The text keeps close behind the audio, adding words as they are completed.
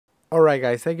Alright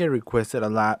guys, I get requested a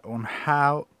lot on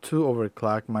how to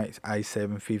overclock my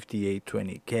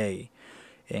i7-5820K.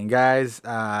 And guys,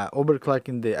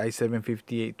 overclocking the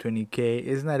i7-5820K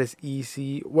is not as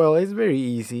easy. Well, it's very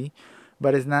easy,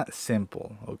 but it's not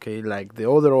simple, okay? Like the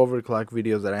other overclock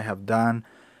videos that I have done,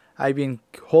 I've been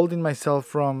holding myself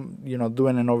from,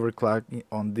 doing an overclock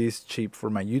on this chip for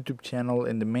my YouTube channel,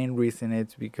 and the main reason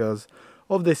is because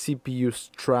of the CPU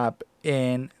strap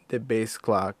and the base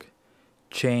clock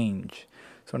change.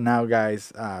 So now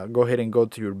guys, go ahead and go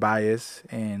to your BIOS,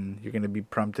 and you're going to be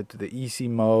prompted to the easy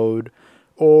mode,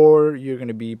 or you're going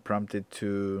to be prompted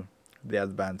to the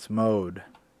advanced mode.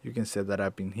 You can set that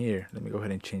up in here. Let me go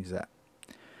ahead and change that.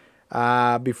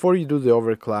 Before you do the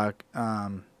overclock,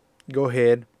 go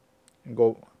ahead and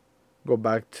go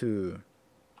back to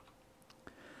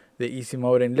the easy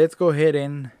mode, and let's go ahead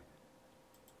and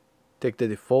take the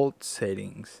default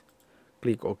settings.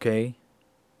 Click OK.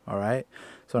 Alright,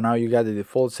 so now you got the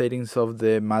default settings of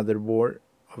the motherboard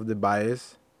of the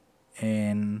BIOS,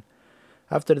 and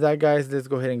after that guys, let's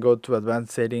go ahead and go to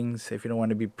advanced settings. If you don't want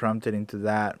to be prompted into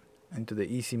the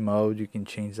easy mode, you can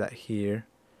change that here.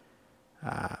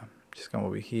 Just come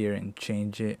over here and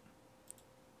change it,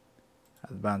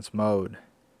 advanced mode.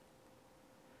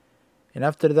 And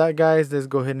after that guys, let's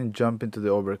go ahead and jump into the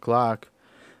overclock.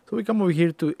 So we come over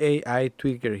here to AI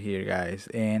tweaker here guys,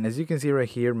 and as you can see right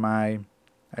here, my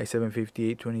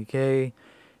i7-5820K,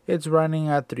 it's running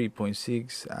at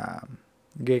 3.6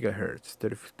 gigahertz,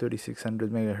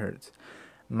 3600 megahertz.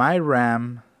 My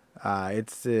RAM,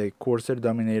 it's the Corsair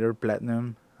Dominator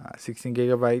Platinum, 16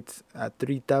 gigabytes at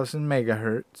 3000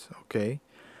 megahertz. Okay,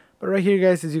 but right here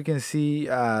guys, as you can see,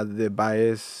 the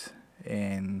BIOS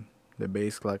and the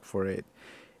base clock for it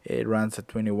runs at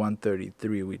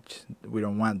 2133, which we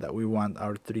don't want that. We want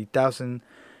our 3000.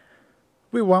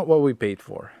 We want what we paid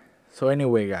for. So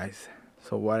anyway guys,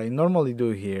 so what I normally do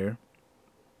here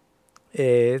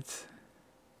is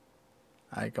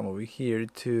I come over here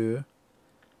to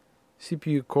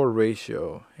CPU core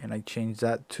ratio, and I change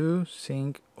that to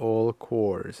sync all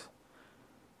cores.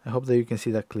 I hope that you can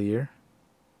see that clear.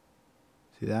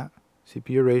 See that?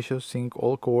 CPU ratio sync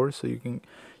all cores, so you can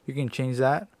change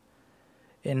that.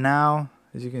 And now,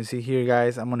 as you can see here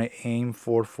guys, I'm gonna aim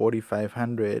for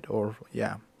 4500, or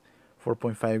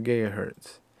 4.5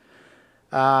 gigahertz.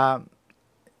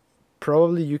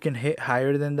 Probably you can hit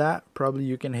higher than that. Probably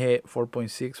you can hit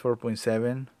 4.6,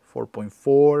 4.7,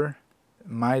 4.4.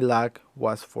 My luck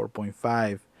was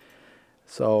 4.5.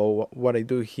 So what I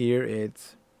do here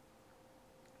is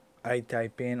I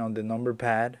type in on the number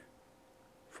pad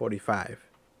 45,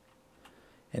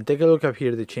 and take a look up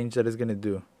here, the change that it's gonna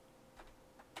do.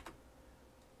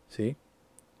 See,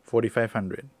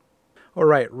 4500. All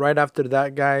right, right after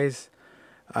that guys,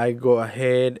 I go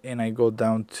ahead and I go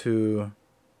down to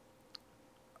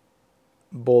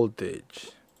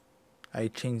voltage. I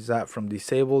change that from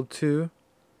disable to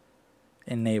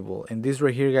enable, and this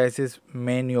right here guys is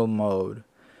manual mode.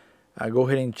 I go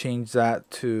ahead and change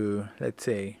that to, let's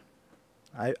say,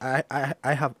 I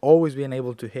have always been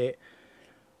able to hit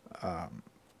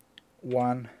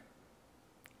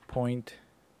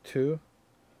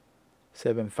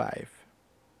 1.275,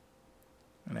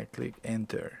 and I click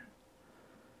enter.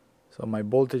 So my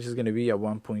voltage is going to be at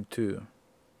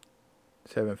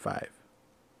 1.275,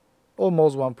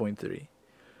 almost 1.3.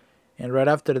 And right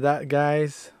after that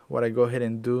guys, what I go ahead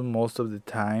and do most of the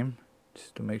time,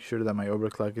 just to make sure that my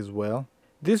overclock is well,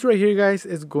 this right here guys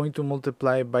is going to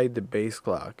multiply by the base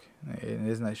clock, and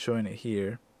it's not showing it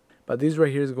here, but this right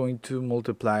here is going to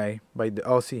multiply by the,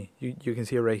 oh see, you can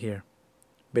see it right here,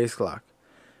 base clock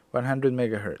 100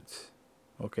 megahertz.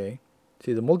 Okay,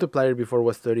 see, the multiplier before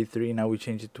was 33, now we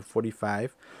change it to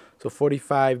 45. So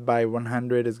 45 by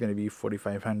 100 is going to be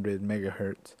 4500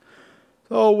 megahertz.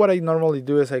 So what I normally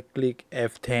do is I click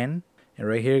F10, and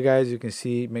right here guys, you can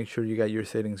see, make sure you got your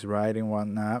settings right and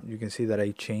whatnot. You can see that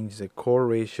I changed the core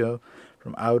ratio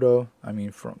from auto,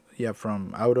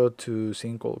 from auto to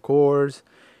sync all cores,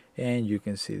 and you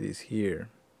can see this here.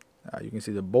 You can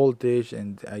see the voltage,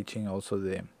 and I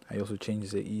also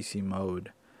changed the easy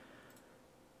mode.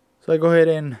 So I go ahead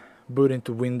and boot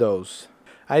into Windows.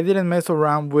 I didn't mess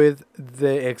around with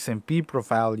the XMP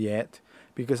profile yet,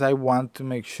 because I want to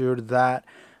make sure that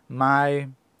my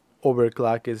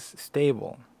overclock is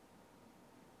stable.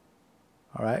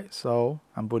 Alright, so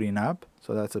I'm booting up,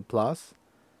 so that's a plus.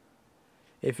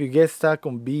 If you get stuck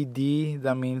on BD,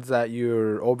 that means that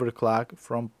your overclock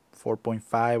from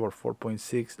 4.5 or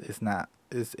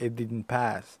 4.6 it didn't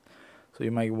pass. So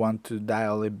you might want to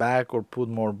dial it back, or put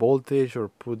more voltage, or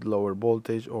put lower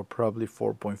voltage, or probably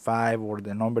 4.5, or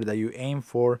the number that you aim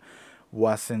for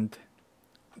wasn't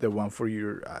the one for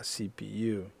your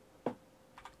CPU.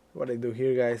 What I do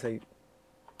here, guys, I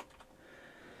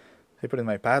put in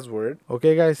my password.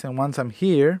 Okay, guys, and once I'm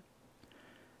here,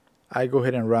 I go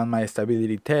ahead and run my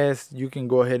stability test. You can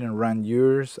go ahead and run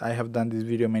yours. I have done this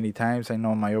video many times. I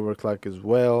know my overclock as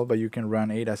well, but you can run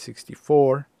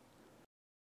ADA64.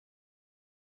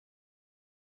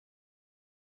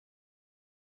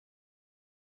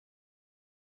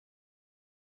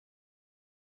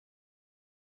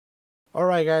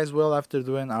 Alright guys, well, after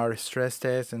doing our stress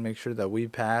test and make sure that we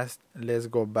passed, let's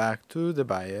go back to the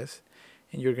BIOS,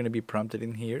 and you're going to be prompted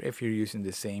in here if you're using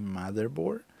the same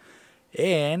motherboard.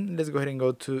 And let's go ahead and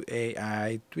go to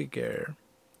AI Tweaker.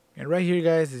 And right here,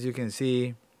 guys, as you can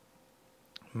see,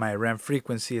 my RAM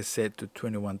frequency is set to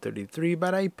 2133,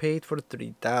 but I paid for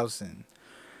 3000.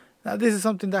 Now this is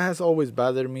something that has always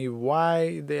bothered me.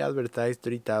 Why they advertise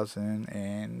 3000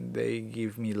 and they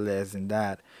give me less than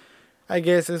that? I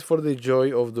guess it's for the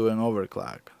joy of doing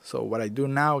overclock. So what I do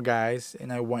now, guys,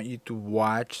 and I want you to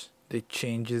watch the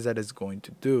changes that it's going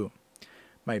to do.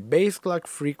 My base clock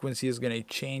frequency is going to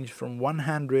change from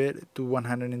 100 to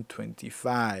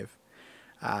 125.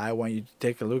 I want you to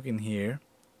take a look in here.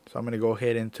 So I'm going to go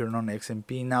ahead and turn on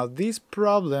XMP. Now this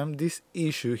problem, this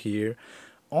issue here,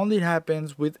 only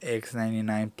happens with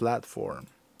X99 Platform.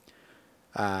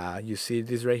 You see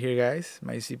this right here, guys.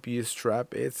 My CPU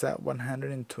strap, it's at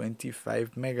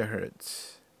 125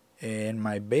 megahertz, and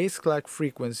my base clock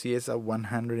frequency is at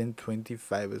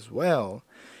 125 as well.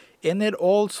 And it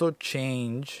also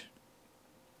changed.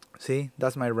 See,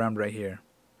 that's my RAM right here,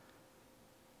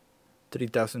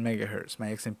 3000 megahertz.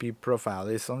 My XMP profile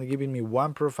is only giving me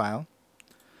one profile,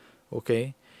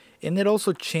 okay. And it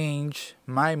also changed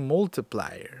my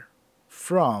multiplier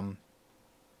from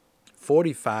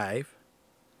 45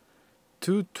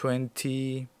 to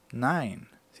 29.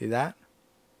 See that?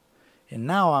 And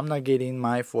now I'm not getting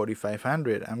my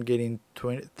 4500, I'm getting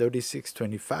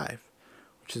 3625,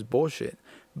 which is bullshit.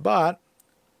 But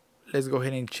let's go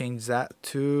ahead and change that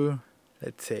to,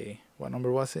 let's say, what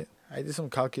number was it? I did some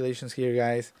calculations here,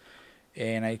 guys,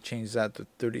 and I changed that to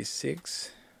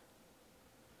 36,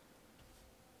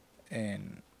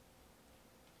 and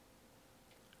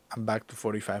I'm back to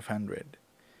 4500.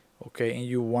 Okay, and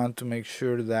you want to make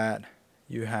sure that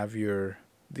you have your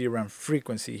DRAM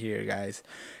frequency here, guys.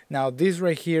 Now this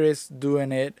right here is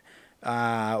doing it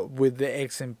with the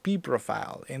XMP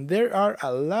profile, and there are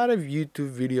a lot of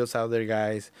YouTube videos out there,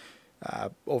 guys,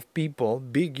 of people,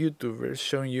 big YouTubers,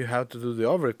 showing you how to do the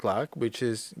overclock, which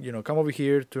is, you know, come over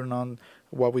here, turn on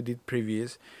what we did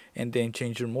previous, and then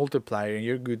change your multiplier and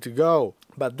you're good to go.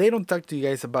 But they don't talk to you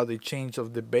guys about the change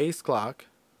of the base clock.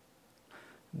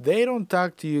 They don't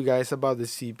talk to you guys about the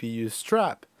CPU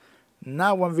strap.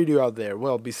 Not one video out there,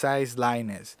 well, besides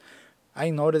Linus. I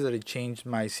noticed that it changed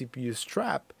my CPU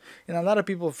strap, and a lot of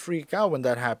people freak out when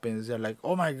that happens. They're like,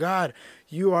 oh my god,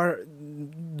 you are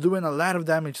doing a lot of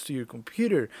damage to your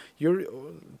computer.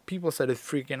 People started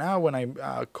freaking out when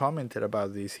I commented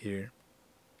about this here.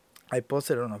 I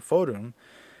posted it on a forum,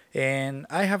 and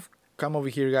I have come over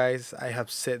here, guys. I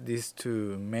have set this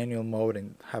to manual mode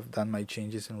and have done my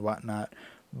changes and whatnot,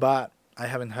 but I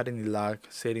haven't had any luck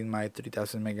setting my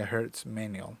 3000 megahertz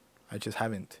manual. I just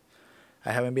haven't.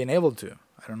 I haven't been able to.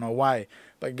 I don't know why.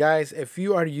 But guys, if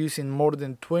you are using more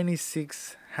than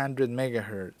 2600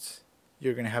 megahertz,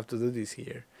 you're going to have to do this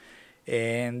here.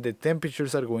 And the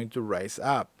temperatures are going to rise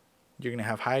up. You're going to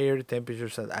have higher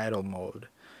temperatures at idle mode.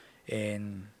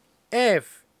 And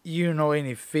if you know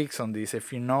any fix on this,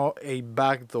 if you know a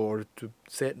backdoor to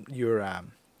set your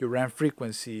RAM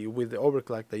frequency with the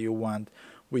overclock that you want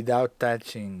without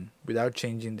changing the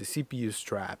CPU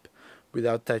strap,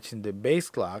 without touching the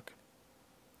base clock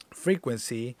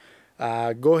frequency,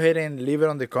 go ahead and leave it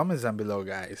on the comments down below,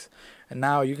 guys. And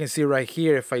now you can see right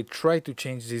here, if I try to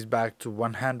change this back to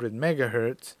 100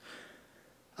 megahertz,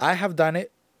 I have done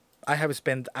it. I have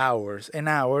spent hours and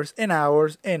hours and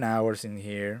hours and hours in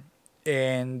here,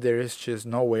 and there is just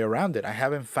no way around it. I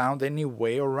haven't found any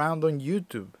way around on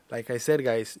YouTube. Like I said,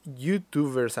 guys,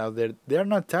 YouTubers out there, they're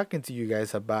not talking to you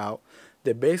guys about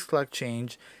the base clock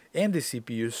change and the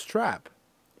CPU strap,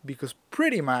 because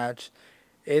pretty much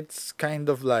it's kind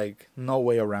of like no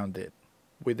way around it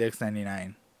with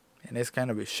X99, and it's kind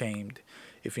of ashamed.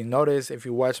 If you notice, if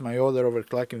you watch my other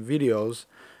overclocking videos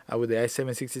with the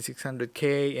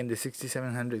i7-6600K and the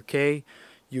 6700K,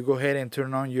 you go ahead and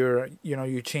turn on your,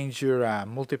 you change your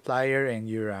multiplier and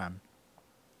your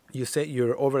you set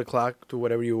your overclock to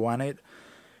whatever you want it,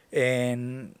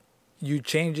 and you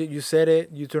change it, you set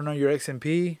it, you turn on your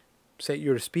XMP, set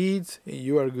your speeds, and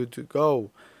you are good to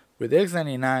go. With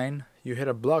X99, you hit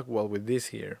a block wall with this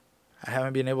here. I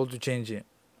haven't been able to change it.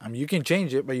 I mean, you can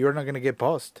change it, but you're not gonna get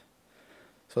paused.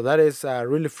 So that is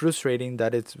really frustrating.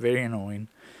 That it's very annoying.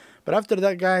 But after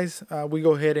that, guys, we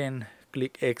go ahead and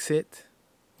click exit.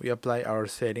 We apply our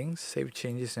settings, save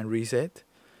changes and reset.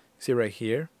 See right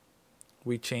here,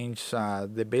 we change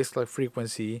the base clock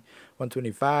frequency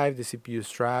 125, the CPU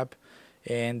strap,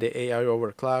 and the AI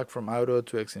overclock from auto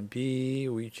to XMP.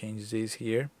 We change this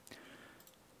here.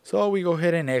 So we go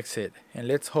ahead and exit, and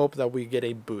let's hope that we get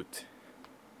a boot.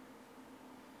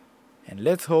 And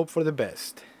let's hope for the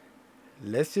best.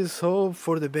 Let's just hope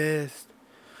for the best.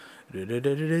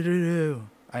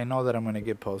 I know that I'm gonna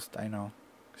get paused, I know.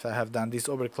 Because I have done this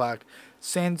overclock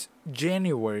since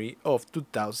January of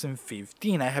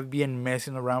 2015. I have been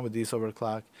messing around with this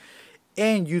overclock.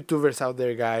 And YouTubers out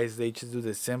there, guys, they just do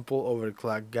the simple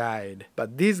overclock guide.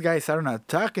 But these guys are not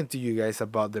talking to you guys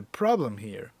about the problem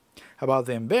here. About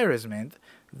the embarrassment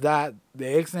that the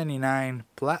X99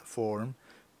 platform,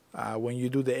 when you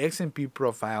do the XMP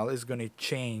profile, is going to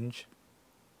change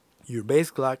your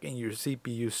base clock and your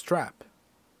CPU strap.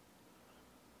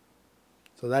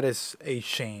 So that is a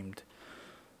shame.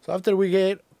 So after we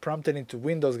get prompted into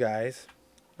Windows, guys,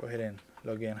 go ahead and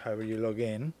log in however you log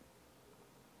in.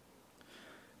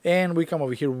 And we come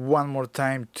over here one more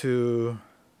time to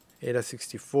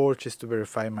ADA64 just to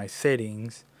verify my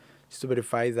settings, just to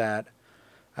verify that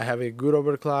I have a good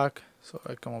overclock. So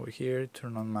I come over here,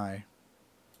 turn on my,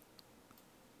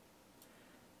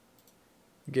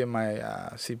 get my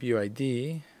CPU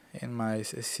ID and my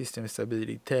system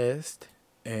stability test.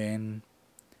 And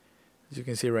as you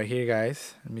can see right here,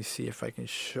 guys, let me see if I can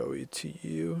show it to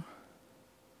you.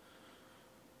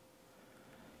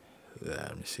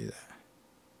 Let me see that.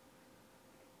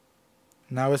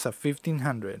 Now it's at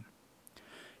 1500.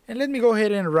 And let me go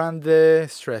ahead and run the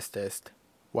stress test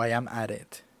while I'm at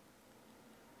it.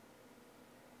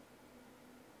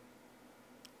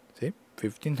 See,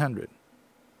 1500.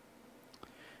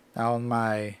 Now on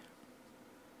my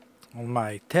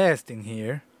test in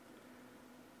here,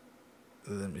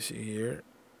 let me see here,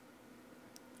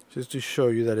 just to show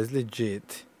you that it's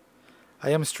legit.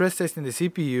 I am stress testing the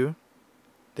CPU,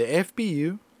 the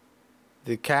FPU,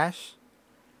 the cache,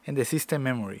 and the system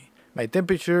memory. My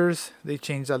temperatures, they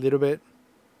changed a little bit.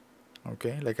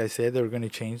 Okay, like I said, they're going to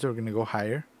change, they're going to go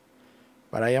higher.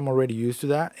 But I am already used to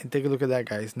that. And take a look at that,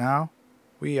 guys. Now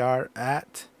we are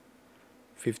at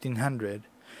 1500.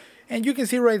 And you can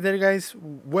see right there, guys,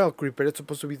 well, Creeper, it's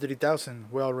supposed to be 3000.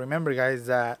 Well, remember, guys,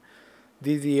 that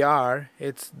DDR,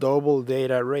 it's double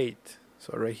data rate.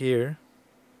 So right here,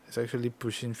 it's actually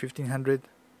pushing 1500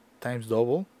 times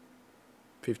double.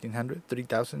 1500,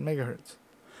 3000 megahertz.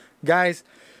 Guys,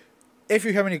 if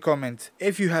you have any comments,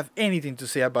 if you have anything to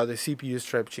say about the CPU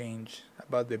strap change,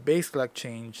 about the base clock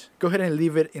change, go ahead and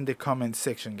leave it in the comment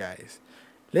section, guys.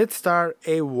 Let's start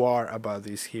a war about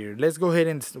this here. Let's go ahead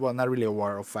and, well, not really a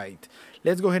war, or fight.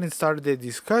 Let's go ahead and start the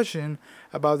discussion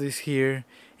about this here,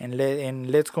 and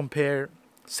let's compare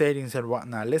settings and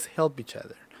whatnot. Let's help each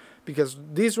other, because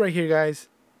this right here, guys,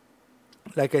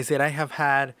 like I said, I have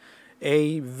had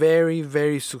a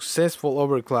very successful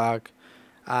overclock.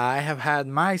 I have had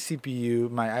my CPU,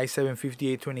 my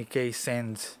i7-5820K,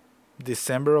 since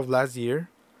December of last year.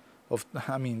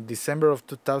 December of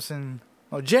 2000.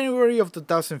 No, January of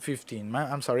 2015.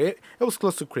 I'm sorry, it was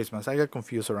close to Christmas. I got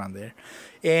confused around there.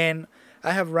 And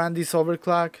I have run this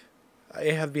overclock.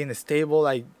 It has been stable.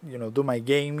 I do my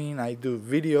gaming. I do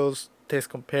videos, test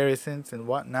comparisons and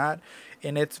whatnot.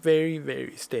 And it's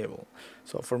very stable.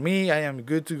 So for me, I am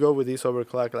good to go with this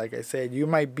overclock. Like I said, you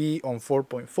might be on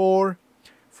 4.4,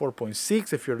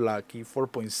 4.6 if you're lucky,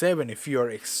 4.7 if you're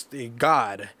a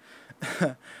god.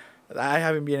 I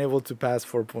haven't been able to pass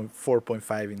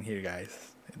 4.5 in here,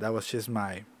 guys. That was just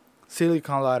my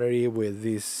silicon lottery with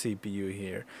this CPU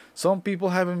here. Some people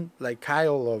haven't, like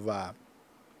Kyle of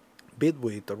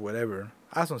Bitwit or whatever,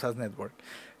 Asus has network.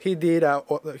 He did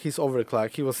his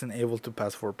overclock. He wasn't able to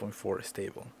pass 4.4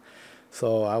 stable.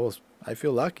 So I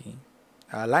feel lucky.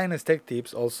 Linus Tech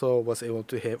Tips also was able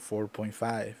to hit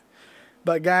 4.5.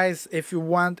 But guys, if you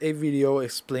want a video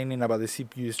explaining about the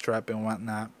CPU strap and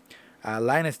whatnot,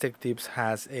 Linus Tech Tips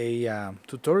has a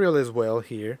tutorial as well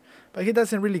here, but he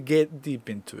doesn't really get deep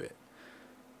into it.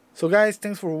 So guys,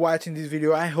 thanks for watching this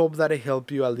video. I hope that it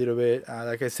helped you a little bit.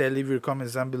 Like I said, leave your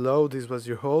comments down below. This was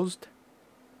your host,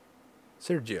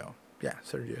 Sergio. Yeah,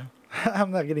 Sergio.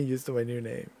 I'm not getting used to my new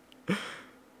name.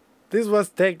 This was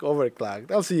Tech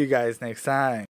Overclocked. I'll see you guys next time.